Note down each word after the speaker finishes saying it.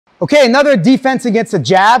Okay, another defense against a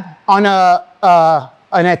jab on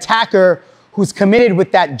an attacker who's committed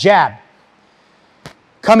with that jab.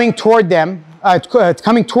 Coming toward them,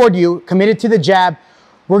 coming toward you, committed to the jab.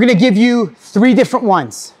 We're gonna give you 3 different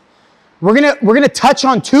ones. We're gonna touch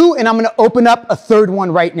on 2, and I'm gonna open up a 3rd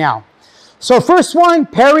one right now. So first one,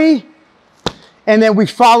 parry, and then we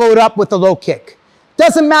follow it up with a low kick.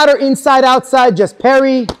 Doesn't matter inside, outside, just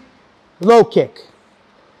parry, low kick.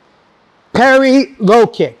 Parry, low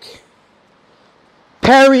kick.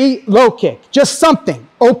 Parry, low kick. Just something.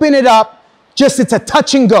 Open it up. Just it's a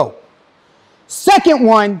touch and go. Second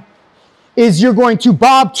one is you're going to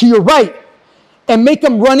bob to your right and make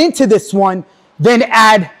them run into this one, then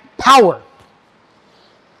add power.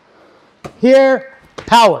 Here,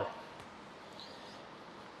 power.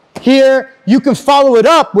 Here, you can follow it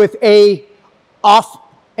up with a off,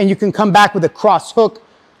 and you can come back with a cross hook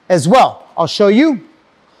as well. I'll show you.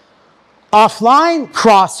 Offline,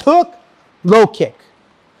 cross hook, low kick.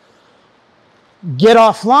 Get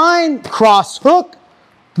offline, cross hook,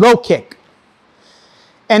 low kick.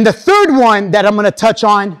 And the 3rd one that I'm going to touch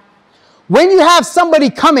on, when you have somebody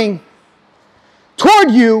coming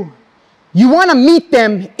toward you, you want to meet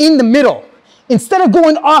them in the middle. Instead of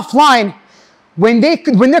going offline, when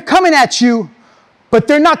they're coming at you, but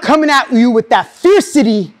they're not coming at you with that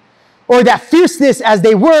fiercity or that fierceness as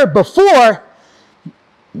they were before,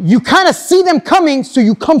 you kind of see them coming, so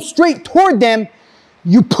you come straight toward them,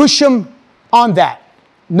 you push them on that,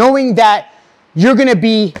 knowing that you're going to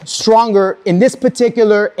be stronger in this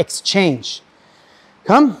particular exchange.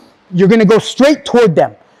 You're going to go straight toward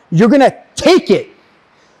them. You're going to take it,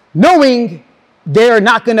 knowing they're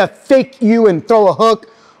not going to fake you and throw a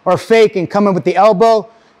hook or fake and come in with the elbow.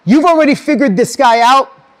 You've already figured this guy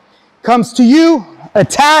out. Comes to you,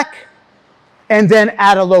 attack, and then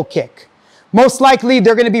add a low kick. Most likely,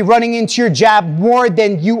 they're going to be running into your jab more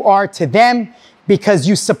than you are to them because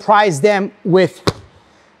you surprise them with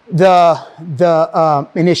the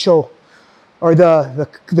initial or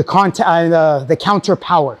the counter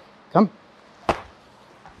power. Come.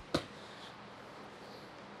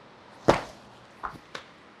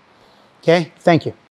 Okay, thank you.